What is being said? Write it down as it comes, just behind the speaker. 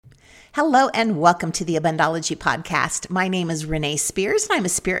Hello and welcome to the Abundology podcast. My name is Renee Spears and I'm a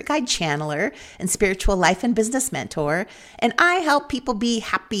spirit guide channeler and spiritual life and business mentor. And I help people be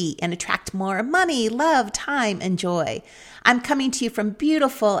happy and attract more money, love, time, and joy. I'm coming to you from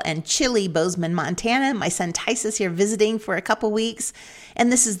beautiful and chilly Bozeman, Montana. My son Tice is here visiting for a couple weeks.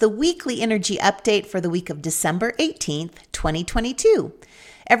 And this is the weekly energy update for the week of December 18th, 2022.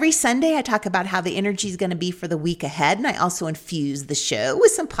 Every Sunday, I talk about how the energy is going to be for the week ahead, and I also infuse the show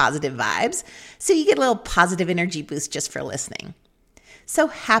with some positive vibes, so you get a little positive energy boost just for listening. So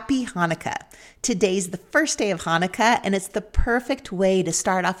happy Hanukkah. Today's the first day of Hanukkah, and it's the perfect way to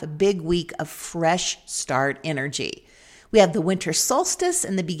start off a big week of fresh start energy. We have the Winter Solstice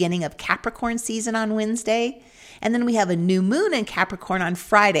and the beginning of Capricorn season on Wednesday, and then we have a new moon in Capricorn on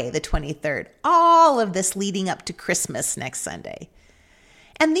Friday, the 23rd. All of this leading up to Christmas next Sunday.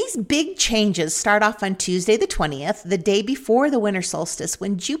 And these big changes start off on Tuesday, the 20th, the day before the winter solstice,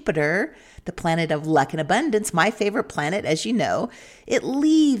 when Jupiter, the planet of luck and abundance, my favorite planet, as you know, it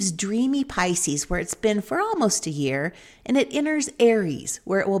leaves dreamy Pisces, where it's been for almost a year, and it enters Aries,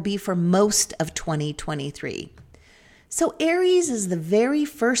 where it will be for most of 2023. So Aries is the very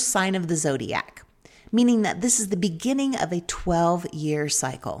first sign of the zodiac, meaning that this is the beginning of a 12-year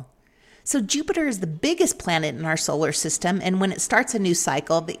cycle. So Jupiter is the biggest planet in our solar system, and when it starts a new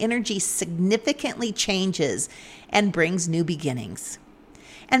cycle, the energy significantly changes and brings new beginnings.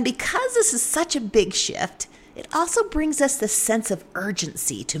 And because this is such a big shift, it also brings us this sense of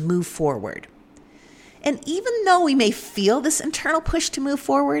urgency to move forward. And even though we may feel this internal push to move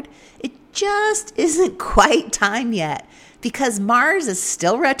forward, it just isn't quite time yet, because Mars is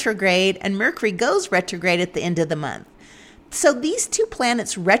still retrograde and Mercury goes retrograde at the end of the month. So these two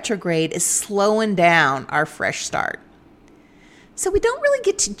planets retrograde is slowing down our fresh start. So we don't really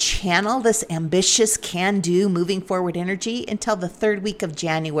get to channel this ambitious can-do moving forward energy until the third week of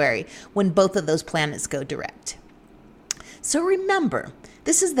January, when both of those planets go direct. So remember,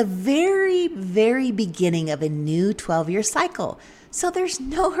 this is the very, very beginning of a new 12-year cycle. So there's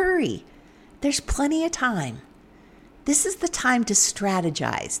no hurry. There's plenty of time. This is the time to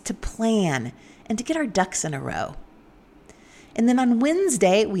strategize, to plan, and to get our ducks in a row. And then on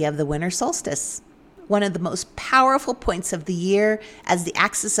Wednesday, we have the winter solstice, one of the most powerful points of the year. As the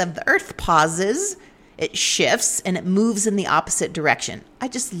axis of the earth pauses, it shifts and it moves in the opposite direction. I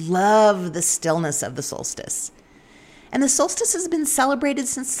just love the stillness of the solstice. And the solstice has been celebrated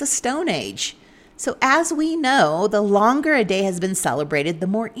since the Stone Age. So as we know, the longer a day has been celebrated, the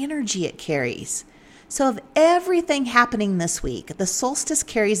more energy it carries. So of everything happening this week, the solstice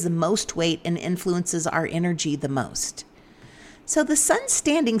carries the most weight and influences our energy the most. So the sun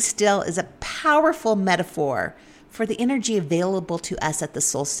standing still is a powerful metaphor for the energy available to us at the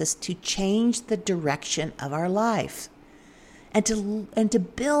solstice to change the direction of our life and to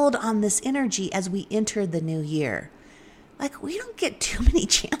build on this energy as we enter the new year. Like, we don't get too many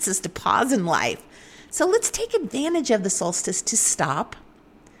chances to pause in life. So let's take advantage of the solstice to stop,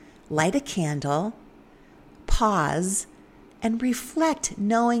 light a candle, pause, and reflect,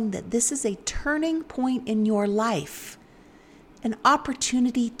 knowing that this is a turning point in your life. An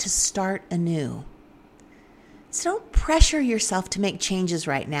opportunity to start anew. So don't pressure yourself to make changes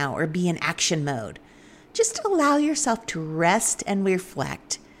right now or be in action mode. Just allow yourself to rest and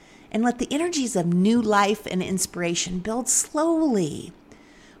reflect and let the energies of new life and inspiration build slowly.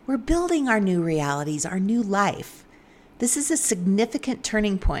 We're building our new realities, our new life. This is a significant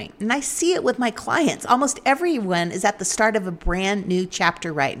turning point, and I see it with my clients. Almost everyone is at the start of a brand new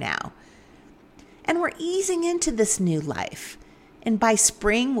chapter right now. And we're easing into this new life. And by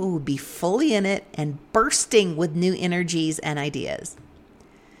spring, we will be fully in it and bursting with new energies and ideas.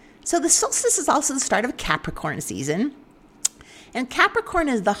 So the solstice is also the start of Capricorn season. And Capricorn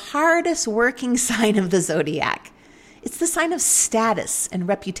is the hardest working sign of the zodiac. It's the sign of status and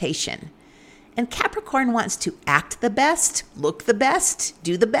reputation. And Capricorn wants to act the best, look the best,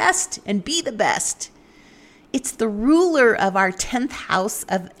 do the best, and be the best. It's the ruler of our 10th house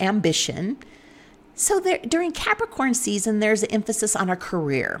of ambition. So during Capricorn season, there's an emphasis on our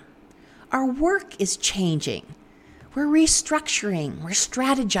career. Our work is changing. We're restructuring, we're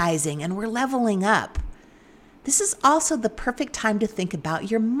strategizing, and we're leveling up. This is also the perfect time to think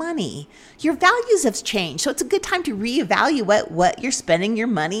about your money. Your values have changed, so it's a good time to reevaluate what you're spending your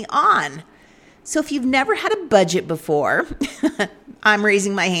money on. So if you've never had a budget before, I'm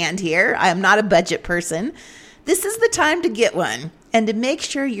raising my hand here. I am not a budget person. This is the time to get one and to make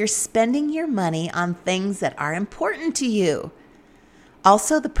sure you're spending your money on things that are important to you.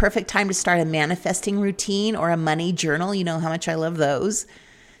 Also, the perfect time to start a manifesting routine or a money journal. You know how much I love those.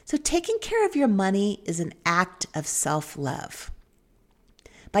 So taking care of your money is an act of self-love.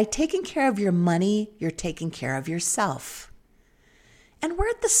 By taking care of your money, you're taking care of yourself. And we're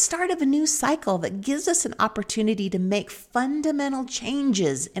at the start of a new cycle that gives us an opportunity to make fundamental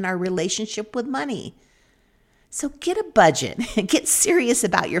changes in our relationship with money. So get a budget and get serious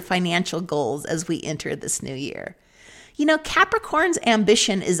about your financial goals as we enter this new year. You know, Capricorn's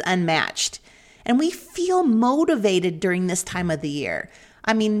ambition is unmatched, and we feel motivated during this time of the year.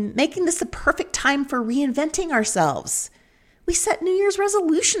 I mean, making this the perfect time for reinventing ourselves. We set New Year's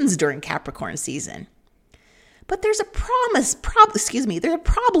resolutions during Capricorn season. But there's a problem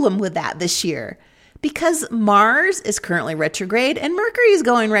with that this year, because Mars is currently retrograde and Mercury is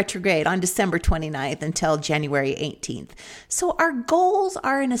going retrograde on December 29th until January 18th. So our goals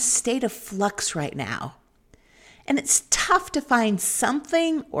are in a state of flux right now. And it's tough to find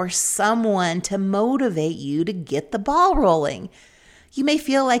something or someone to motivate you to get the ball rolling. You may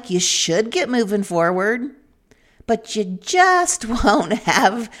feel like you should get moving forward, but you just won't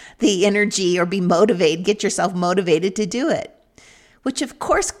have the energy or get yourself motivated to do it, which of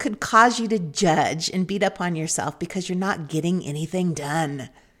course could cause you to judge and beat up on yourself because you're not getting anything done.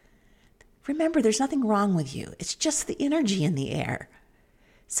 Remember, there's nothing wrong with you. It's just the energy in the air.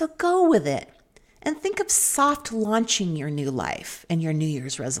 So go with it and think of soft launching your new life and your New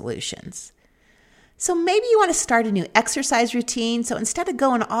Year's resolutions. So maybe you want to start a new exercise routine. So instead of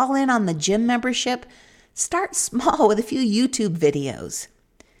going all in on the gym membership, start small with a few YouTube videos.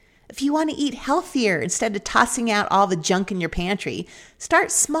 If you want to eat healthier instead of tossing out all the junk in your pantry,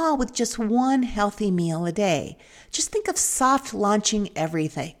 start small with just one healthy meal a day. Just think of soft launching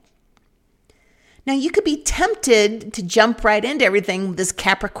everything. Now, you could be tempted to jump right into everything with this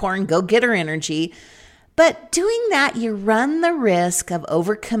Capricorn go-getter energy, but doing that, you run the risk of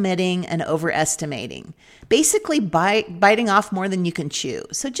overcommitting and overestimating, basically biting off more than you can chew.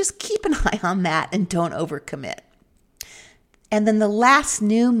 So just keep an eye on that and don't overcommit. And then the last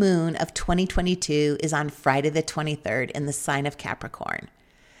new moon of 2022 is on Friday the 23rd in the sign of Capricorn.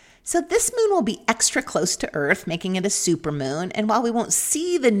 So this moon will be extra close to Earth, making it a supermoon. And while we won't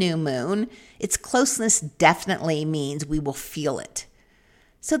see the new moon, its closeness definitely means we will feel it.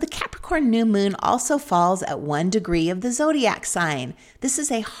 So the Capricorn new moon also falls at 1 degree of the zodiac sign. This is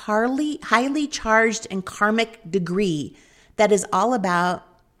a highly charged and karmic degree that is all about,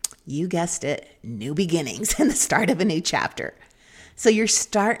 you guessed it, new beginnings and the start of a new chapter. So you're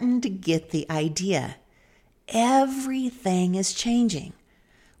starting to get the idea. Everything is changing.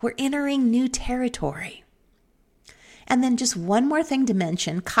 We're entering new territory. And then just one more thing to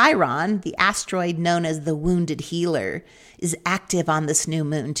mention, Chiron, the asteroid known as the wounded healer, is active on this new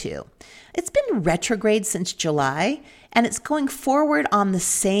moon too. It's been retrograde since July, and it's going forward on the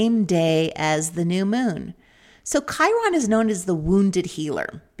same day as the new moon. So Chiron is known as the wounded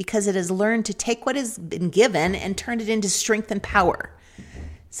healer because it has learned to take what has been given and turn it into strength and power.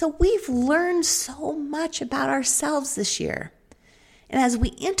 So we've learned so much about ourselves this year. And as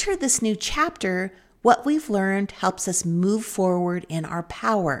we enter this new chapter, what we've learned helps us move forward in our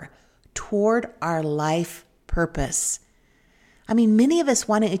power toward our life purpose. I mean, many of us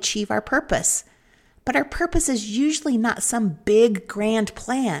want to achieve our purpose, but our purpose is usually not some big, grand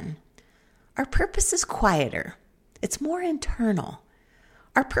plan. Our purpose is quieter. It's more internal.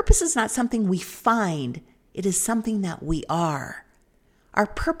 Our purpose is not something we find. It is something that we are. Our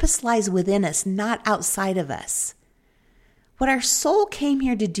purpose lies within us, not outside of us. What our soul came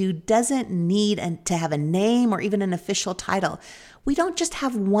here to do doesn't need to have a name or even an official title. We don't just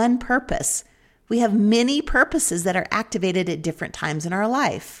have one purpose. We have many purposes that are activated at different times in our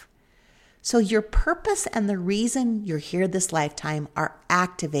life. So your purpose and the reason you're here this lifetime are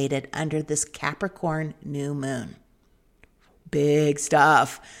activated under this Capricorn new moon. Big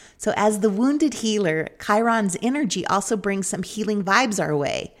stuff. So as the wounded healer, Chiron's energy also brings some healing vibes our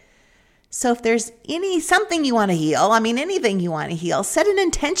way. So if there's something you want to heal, anything you want to heal, set an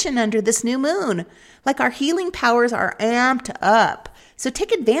intention under this new moon. Like our healing powers are amped up. So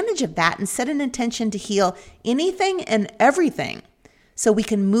take advantage of that and set an intention to heal anything and everything so we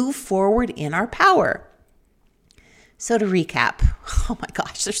can move forward in our power. So to recap, oh my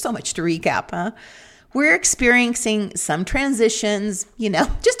gosh, there's so much to recap, huh? We're experiencing some transitions,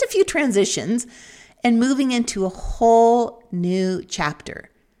 just a few transitions, and moving into a whole new chapter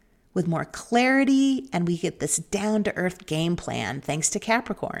with more clarity, and we get this down-to-earth game plan thanks to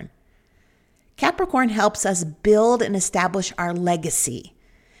Capricorn. Capricorn helps us build and establish our legacy.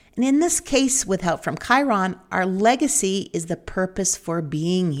 And in this case, with help from Chiron, our legacy is the purpose for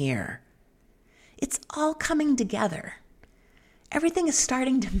being here. It's all coming together. Everything is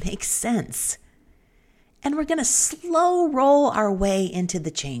starting to make sense. And we're going to slow roll our way into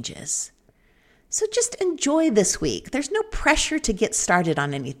the changes. So just enjoy this week. There's no pressure to get started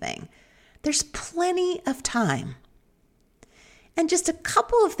on anything. There's plenty of time. And just a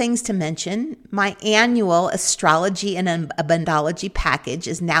couple of things to mention. My annual Astrology and Abundology package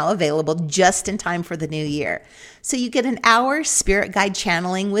is now available just in time for the new year. So you get an hour spirit guide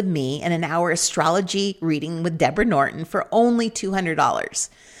channeling with me and an hour astrology reading with Deborah Norton for only $200.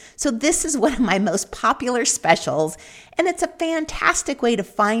 So this is one of my most popular specials, and it's a fantastic way to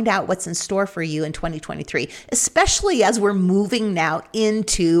find out what's in store for you in 2023, especially as we're moving now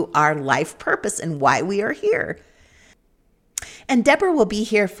into our life purpose and why we are here. And Deborah will be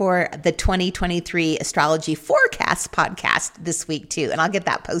here for the 2023 Astrology Forecast podcast this week too. And I'll get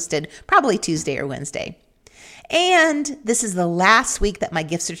that posted probably Tuesday or Wednesday. And this is the last week that my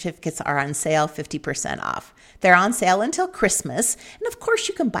gift certificates are on sale, 50% off. They're on sale until Christmas. And of course,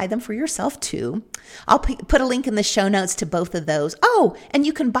 you can buy them for yourself too. I'll put a link in the show notes to both of those. Oh, and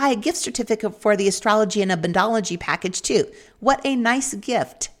you can buy a gift certificate for the Astrology and Abundology package too. What a nice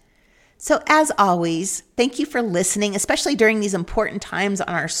gift. So as always, thank you for listening, especially during these important times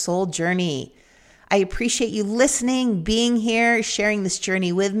on our soul journey. I appreciate you listening, being here, sharing this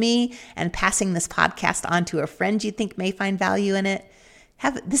journey with me, and passing this podcast on to a friend you think may find value in it.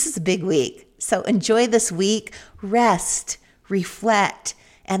 This is a big week, so enjoy this week, rest, reflect,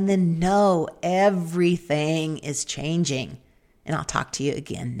 and then know everything is changing. And I'll talk to you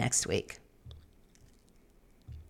again next week.